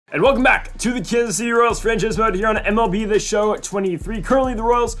And welcome back to the Kansas City Royals franchise mode here on MLB The Show 23. Currently, the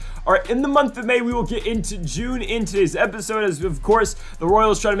Royals are in the month of May. We will get into June in today's episode as, of course, the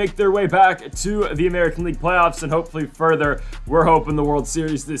Royals try to make their way back to the American League playoffs and hopefully further. We're hoping the World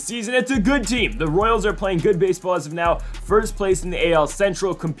Series this season. It's a good team. The Royals are playing good baseball as of now. First place in the AL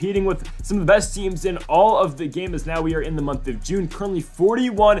Central, competing with some of the best teams in all of the game as now we are in the month of June. Currently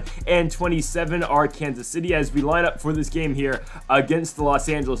 41-27 are Kansas City as we line up for this game here against the Los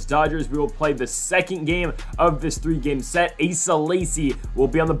Angeles Dodgers. We will play the second game of this three-game set. Asa Lacy will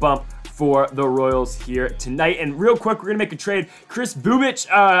be on the bump for the Royals here tonight. And real quick, we're gonna make a trade. Chris Bubich,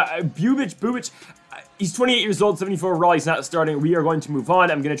 he's 28 years old, 74 overall. He's not starting. We are going to move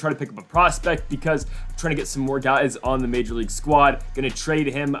on. I'm going to try to pick up a prospect because I'm trying to get some more guys on the Major League squad. Going to trade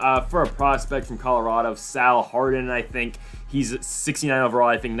him for a prospect from Colorado, Sal Harden, I think. He's 69 overall,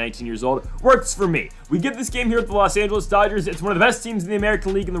 I think 19 years old. Works for me. We get this game here with the Los Angeles Dodgers. It's one of the best teams in the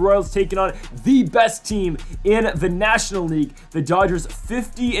American League, and the Royals taking on the best team in the National League. The Dodgers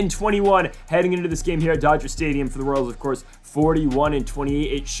 50-21 heading into this game here at Dodger Stadium. For the Royals, of course,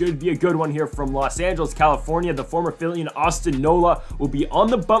 41-28. It should be a good one here from Los Angeles, California. The former Philly and Austin Nola will be on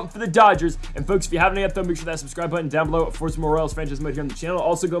the bump for the Dodgers. And folks, if you haven't yet, though, make sure that subscribe button down below for some more Royals franchise mode here on the channel.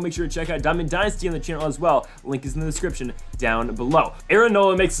 Also, go make sure to check out Diamond Dynasty on the channel as well. Link is in the description down below. Aaron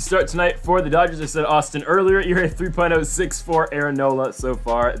Nola makes the start tonight for the Dodgers. I said Austin earlier. You're at 3.06 Aaron Nola so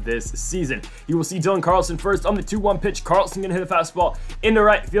far this season. You will see Dylan Carlson first on the 2-1 pitch. Carlson gonna hit a fastball into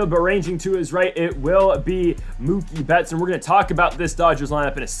right field, but ranging to his right, it will be Mookie Betts. And we're gonna talk about this Dodgers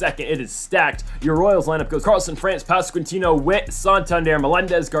lineup in a second. It is stacked. Your Royals lineup goes Carlson, France, Pasquantino, Witt, Santander,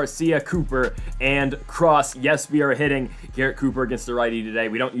 Melendez, Garcia, Cooper, and Cross. Yes, we are hitting Garrett Cooper against the righty today.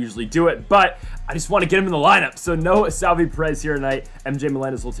 We don't usually do it, but I just want to get him in the lineup. So no Salvi Perez here tonight. MJ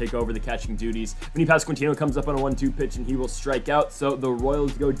Melendez will take over the catching duties. Vinny Pasquantino comes up on a 1-2 pitch and he will strike out. So the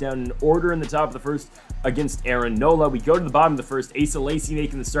Royals go down in order in the top of the first against Aaron Nola. We go to the bottom of the first. Asa Lacy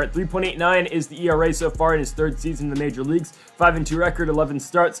making the start. 3.89 is the ERA so far in his third season in the major leagues. 5-2 record, 11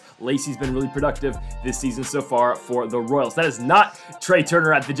 starts. Lacy's been really productive this season so far for the Royals. That is not Trey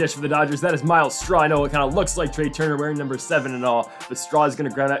Turner at the dish for the Dodgers. That is Miles Straw. I know it kind of looks like Trey Turner wearing number 7 and all, but Straw is going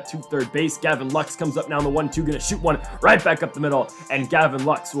to ground out to third base. Gavin Lux comes up now on the 1-2, going to shoot one right back up the middle, and Gavin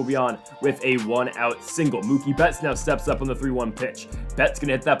Lux will be on with a 1-out single. Mookie Betts now steps up on the 3-1 pitch. Betts going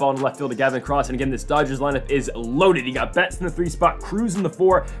to hit that ball in the left field to Gavin Cross, and again, this Dodgers lineup is loaded. You got Betts in the 3 spot, Cruz in the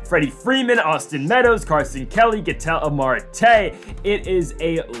 4, Freddie Freeman, Austin Meadows, Carson Kelly, Gatel Marte. It is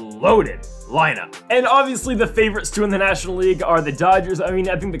a loaded lineup. And obviously the favorites to win the National League are the Dodgers. I mean,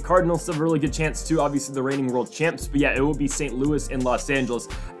 I think the Cardinals have a really good chance too, obviously the reigning world champs, but yeah, it will be St. Louis and Los Angeles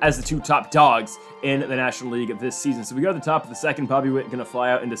as the 2 top dogs in the National League this season. So we go to the top of the second. Bobby Witt gonna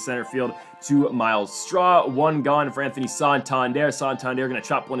fly out into center field to Miles Straw. 1 gone for Anthony Santander. Santander gonna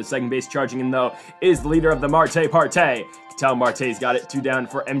chop one to second base. Charging in though is the leader of the Marte Parte. Ketel Marte's got it. 2 down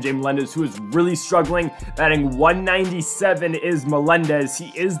for MJ Melendez, who is really struggling. Batting 197 is Melendez. He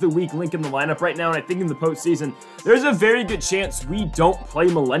is the weak link in the lineup right now, and I think in the postseason, there's a very good chance we don't play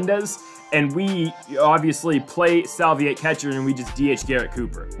Melendez, and we obviously play Salvi at catcher and we just DH Garrett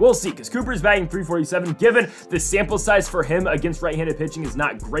Cooper. We'll see, because Cooper's batting 347. Given the sample size for him against right-handed pitching is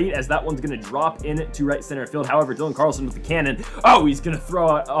not great, as that one's going to drop into right center field. However, Dylan Carlson with the cannon. Oh, he's going to throw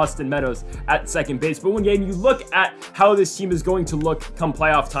out Austin Meadows at second base. But when you look at how this team is going to look come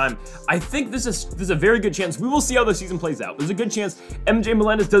playoff time, I think there's a very good chance. We will see how the season plays out. There's a good chance MJ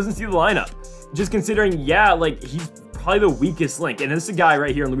Melendez doesn't see the lineup. Just considering, yeah, like, he's probably the weakest link, and this is a guy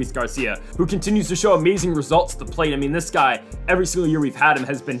right here in Luis Garcia who continues to show amazing results at the plate. I mean, this guy, every single year we've had him,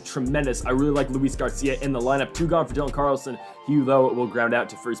 has been tremendous. I really like Luis Garcia in the lineup. 2 gone for Dylan Carlson. He, though, will ground out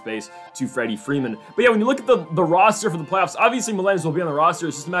to first base to Freddie Freeman. But yeah, when you look at the roster for the playoffs, obviously Melendez will be on the roster.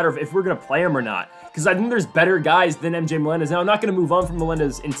 It's just a matter of if we're going to play him or not, because I think there's better guys than MJ Melendez. Now, I'm not going to move on from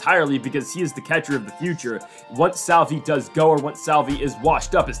Melendez entirely because he is the catcher of the future. Once Salvi does go, or once Salvi is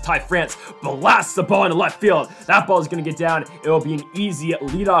washed up, as Ty France blasts the ball into left field. That ball is going to get down. It will be an easy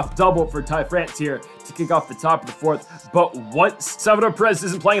leadoff double for Ty France here to kick off the top of the 4th. But once Salvador Perez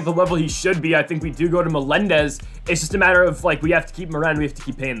isn't playing at the level he should be, I think we do go to Melendez. It's just a matter of, like, we have to keep him around. We have to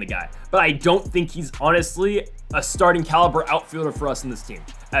keep paying the guy. But I don't think he's honestly a starting caliber outfielder for us in this team.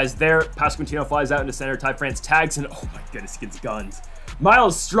 As there, Pasquantino flies out into center. Ty France tags, and oh my goodness, he gets guns.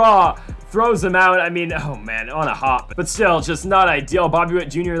 Miles Straw throws him out. I mean, oh man, on a hop. But still, just not ideal. Bobby Witt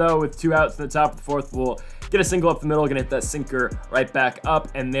Jr., though, with 2 outs in the top of the 4th, will get a single up the middle, gonna hit that sinker right back up,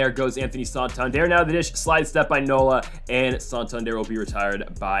 and there goes Anthony Santander. Now the dish, slide step by Nola, and Santander will be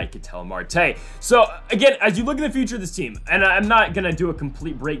retired by Ketel Marte. So again, as you look at the future of this team, and I'm not gonna do a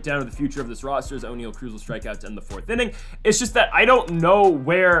complete breakdown of the future of this roster as O'Neal Cruz will strike out to end the 4th inning. It's just that I don't know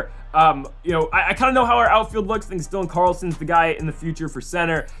where you know, I kind of know how our outfield looks. I think Dylan Carlson's the guy in the future for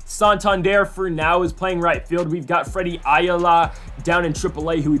center. Santander for now is playing right field. We've got Freddie Ayala down in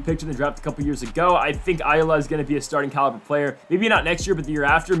AAA, who we picked in the draft a couple years ago. I think Ayala is going to be a starting caliber player. Maybe not next year, but the year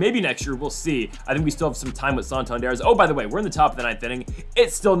after. Maybe next year. We'll see. I think we still have some time with Santander. Oh, by the way, we're in the top of the 9th inning.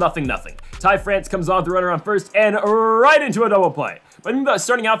 It's still 0-0. Ty France comes on with the runner on first and right into a double play. But I think the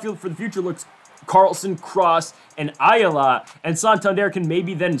starting outfield for the future looks Carlson, Cross, and Ayala, and Santander can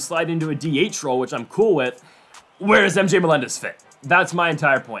maybe then slide into a DH role, which I'm cool with. Where does MJ Melendez fit? That's my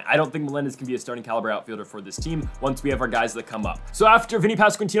entire point. I don't think Melendez can be a starting caliber outfielder for this team once we have our guys that come up. So after Vinny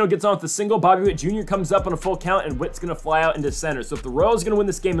Pasquantino gets on with the single, Bobby Witt Jr. comes up on a full count, and Witt's gonna fly out into center. So if the Royals are gonna win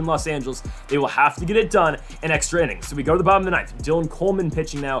this game in Los Angeles, they will have to get it done in extra innings. So we go to the bottom of the 9th. Dylan Coleman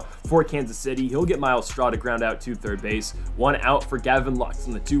pitching now for Kansas City. He'll get Miles Straw to ground out to third base. 1 out for Gavin Lux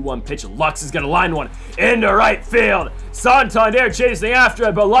on the 2-1 pitch. Lux is gonna line one into right field. Santander chasing after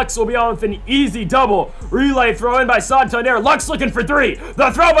it, but Lux will be on with an easy double. Relay throw in by Santander. Lux looking for 3.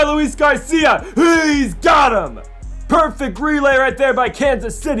 The throw by Luis Garcia. He's got him. Perfect relay right there by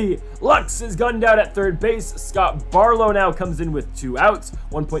Kansas City. Lux is gunned out at third base. Scott Barlow now comes in with 2 outs.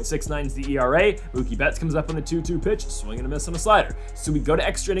 1.69 is the ERA. Mookie Betts comes up on the 2-2 pitch, swing and a miss on a slider. So we go to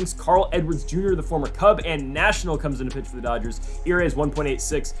extra innings. Carl Edwards Jr., the former Cub and National, comes in to pitch for the Dodgers. ERA is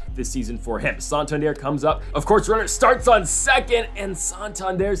 1.86 this season for him. Santander comes up. Of course, runner starts on second, and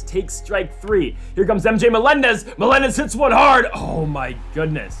Santander's takes strike 3. Here comes MJ Melendez. Melendez hits one hard. Oh my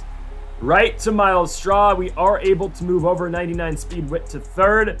goodness. Right to Miles Straw. We are able to move over 99 speed Witt to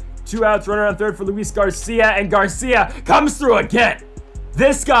third. 2 outs, runner on third for Luis Garcia, and Garcia comes through again.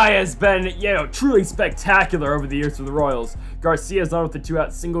 This guy has been, you know, truly spectacular over the years for the Royals. Garcia's on with the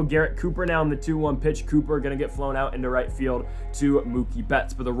 2-out single. Garrett Cooper now on the 2-1 pitch. Cooper gonna get flown out into right field to Mookie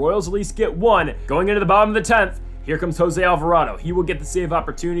Betts. But the Royals at least get 1. Going into the bottom of the 10th, here comes Jose Alvarado. He will get the save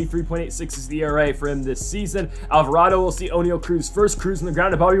opportunity. 3.86 is the ERA for him this season. Alvarado will see O'Neal Cruz first. Cruz on the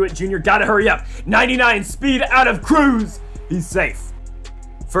ground to Bobby Witt Jr. Gotta hurry up. 99 speed out of Cruz. He's safe.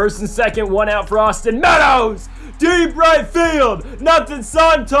 First and second, 1 out for Austin Meadows. Deep right field. Nothing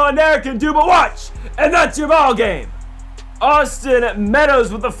Santander can do but watch. And that's your ball game. Austin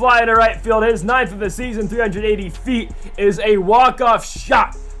Meadows with the fly into right field. His 9th of the season, 380 feet, is a walk-off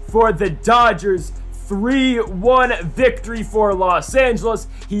shot for the Dodgers. 3-1 victory for Los Angeles.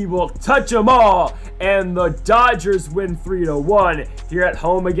 He will touch them all, and the Dodgers win 3-1 here at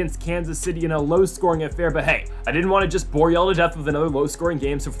home against Kansas City in a low-scoring affair. But hey, I didn't want to just bore y'all to death with another low-scoring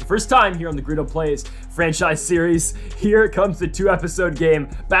game, so for the first time here on the Greedo Plays franchise series, here comes the 2-episode game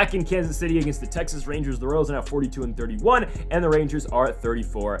back in Kansas City against the Texas Rangers. The Royals are now 42-31, and the Rangers are at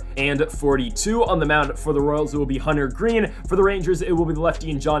 34-42. On the mound for the Royals, it will be Hunter Green. For the Rangers, it will be the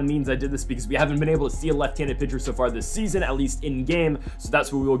lefty and John Means. I did this because we haven't been able to see a left-handed pitcher so far this season, at least in game, so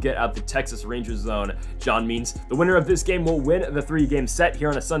that's what we will get out the Texas Rangers zone. John Means. The winner of this game will win the 3-game set here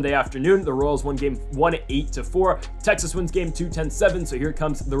on a Sunday afternoon. The Royals won game 1 8-4. Texas wins game 2 10-7. So here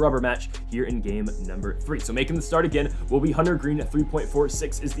comes the rubber match here in game number 3. So making the start again will be Hunter Green. At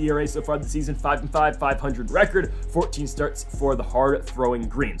 3.46 is the ERA so far this season. 5-5, 500 record. 14 starts for the hard-throwing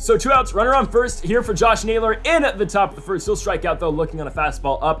Green. So 2 outs, runner on first here for Josh Naylor in at the top of the first. He'll strike out though, looking on a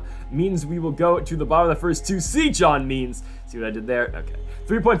fastball up. Means we will go to the bottom of the first to see John Means. See what I did there? Okay.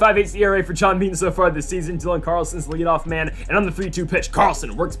 3.58 ERA for John Means so far this season. Dylan Carlson's leadoff man, and on the 3-2 pitch,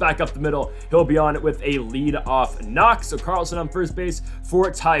 Carlson works back up the middle. He'll be on with a lead-off knock. So Carlson on first base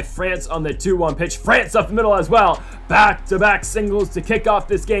for Ty France on the 2-1 pitch. France up the middle as well. Back-to-back singles to kick off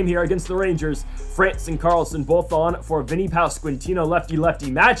this game here against the Rangers. France and Carlson both on for Vinny Pasquantino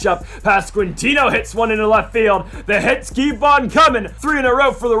lefty-lefty matchup. Pasquantino hits one into left field. The hits keep on coming. 3 in a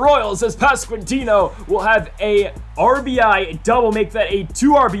row for the Royals as Pasquantino will have a RBI double, make that a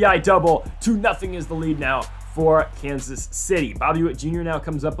 2 RBI double. 2-0 is the lead now for Kansas City. Bobby Witt Jr. now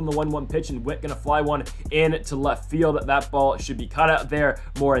comes up on the 1-1 pitch, and Witt gonna fly one in to left field. That ball should be caught out there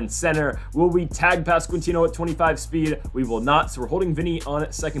more in center. Will we tag Pasquantino at 25 speed? We will not. So we're holding Vinny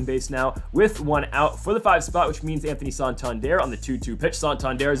on second base now with 1 out for the 5 spot, which means Anthony Santander on the 2-2 pitch.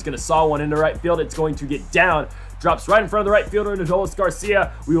 Santander is gonna saw one into right field. It's going to get down. Drops right in front of the right fielder, Adolis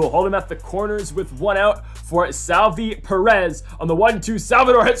Garcia. We will hold him at the corners with 1 out for Salvi Perez. On the 1-2,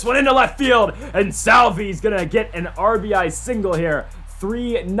 Salvador hits one into left field, and Salvi's gonna get an RBI single here.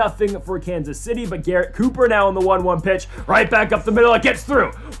 3-0 for Kansas City, but Garrett Cooper now on the 1-1 pitch, right back up the middle, it gets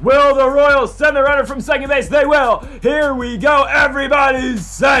through. Will the Royals send the runner from second base? They will. Here we go, everybody's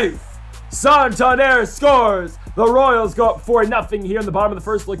safe. Santander scores. The Royals go up 4-0 here in the bottom of the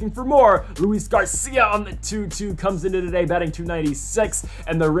first, looking for more. Luis Garcia on the 2-2 comes into today, batting .296,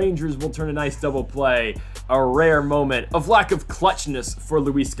 and the Rangers will turn a nice double play. A rare moment of lack of clutchness for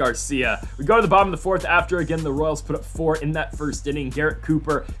Luis Garcia. We go to the bottom of the fourth after, again, the Royals put up 4 in that first inning. Garrett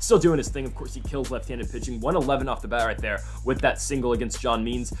Cooper still doing his thing. Of course, he kills left-handed pitching. 111 off the bat right there with that single against John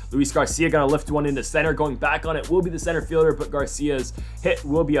Means. Luis Garcia gonna lift one into center. Going back on it will be the center fielder, but Garcia's hit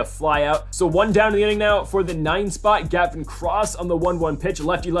will be a fly out. So 1 down in the inning now for the 9 spot. Gavin Cross on the 1-1 pitch.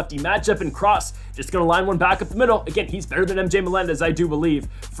 Lefty-lefty matchup, and Cross just gonna line one back up the middle. Again, he's better than MJ Melendez, I do believe.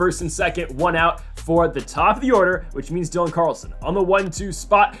 First and second, 1 out for the top of the order, which means Dylan Carlson on the 1-2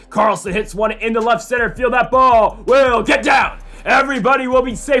 spot. Carlson hits one into left center field. That ball will get down. Everybody will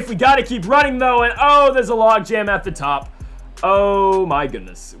be safe. We gotta keep running though, and oh, there's a log jam at the top. Oh my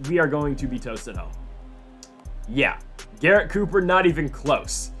goodness, we are going to be toast at home. Yeah, Garrett Cooper not even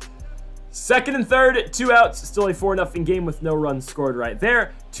close. Second and third, 2 outs, still a 4-0 game with no runs scored right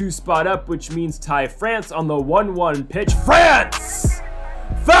there. 2 spot up, which means Ty France on the 1-1 pitch. France!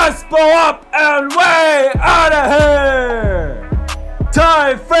 Fastball up and way out of here!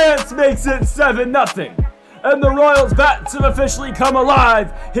 Ty France makes it 7-0. And the Royals bats have officially come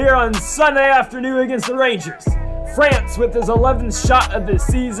alive here on Sunday afternoon against the Rangers. France with his 11th shot of the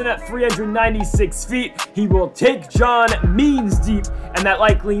season at 396 feet. He will take John Means deep, and that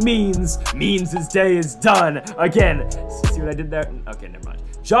likely means his day is done. Again, see what I did there? Okay, never mind.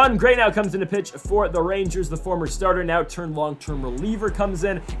 John Gray now comes in to pitch for the Rangers. The former starter, now turned long-term reliever, comes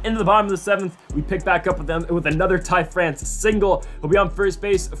in. Into the bottom of the 7th, we pick back up with them with another Ty France single. He'll be on first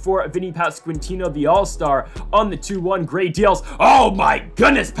base for Vinny Pasquantino, the all-star, on the 2-1. Gray deals. Oh my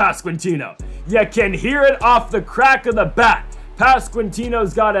goodness, Pasquantino! You can hear it off the crack of the bat.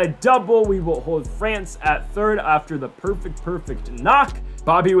 Pasquantino's got a double. We will hold France at third after the perfect knock.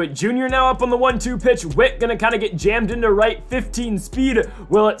 Bobby Witt Jr. now up on the 1-2 pitch. Witt gonna kind of get jammed into right, 15 speed.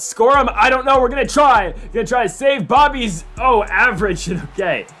 Will it score him? I don't know. We're gonna try. Gonna try to save Bobby's, average.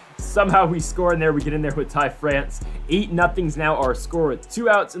 Okay. Somehow we score in there. We get in there with Ty France. 8-0's now our score with 2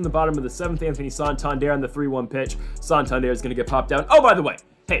 outs in the bottom of the 7th. Anthony Santander on the 3-1 pitch. Santander is gonna get popped down. Oh, by the way,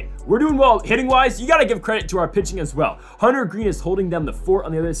 hey, we're doing well hitting-wise. You got to give credit to our pitching as well. Hunter Green is holding down the fort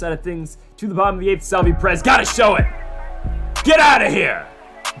on the other side of things. To the bottom of the 8th, Salvi Perez. Got to show it. Get out of here.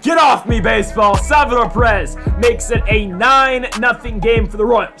 Get off me, baseball. Salvador Perez makes it a 9-0 game for the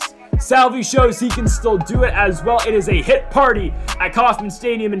Royals. Salvi shows he can still do it as well. It is a hit party at Kauffman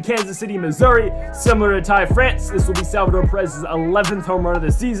Stadium in Kansas City, Missouri. Similar to Ty France, this will be Salvador Perez's 11th home run of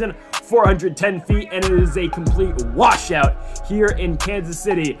the season, 410 feet, and it is a complete washout here in Kansas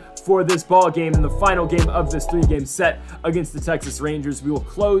City for this ball game and the final game of this 3-game set against the Texas Rangers. We will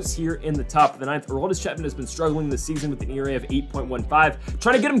close here in the top of the 9th. Aroldis Chapman has been struggling this season with an ERA of 8.15.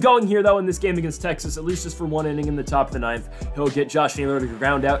 Trying to get him going here, though, in this game against Texas, at least just for 1 inning in the top of the 9th. He'll get Josh Naylor to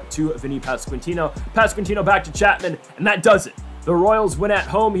ground out to Vinny Pasquantino. Pasquantino back to Chapman, and that does it. The Royals win at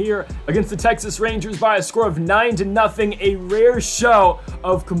home here against the Texas Rangers by a score of 9-0. A rare show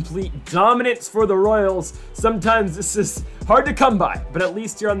of complete dominance for the Royals. Sometimes this is hard to come by, but at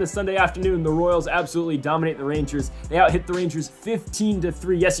least here on this Sunday afternoon, the Royals absolutely dominate the Rangers. They out-hit the Rangers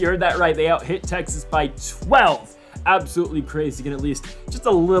 15-3. Yes, you heard that right. They out-hit Texas by 12. Absolutely crazy, and at least just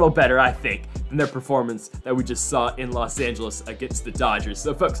a little better, I think, than their performance that we just saw in Los Angeles against the Dodgers.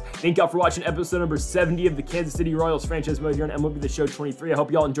 So, folks, thank y'all for watching episode number 70 of the Kansas City Royals franchise mode here on MLB The Show 23. I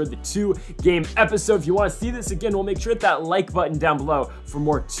hope y'all enjoyed the 2-game episode. If you want to see this again, we'll make sure to hit that like button down below for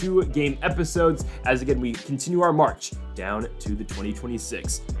more 2-game episodes, as again, we continue our march down to the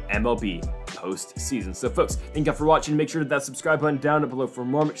 2026 MLB postseason. So, folks, thank y'all for watching. Make sure to hit that subscribe button down below for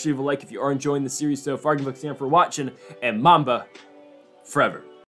more. Make sure you leave a like if you are enjoying the series so far. Thanks for watching, and Mamba forever.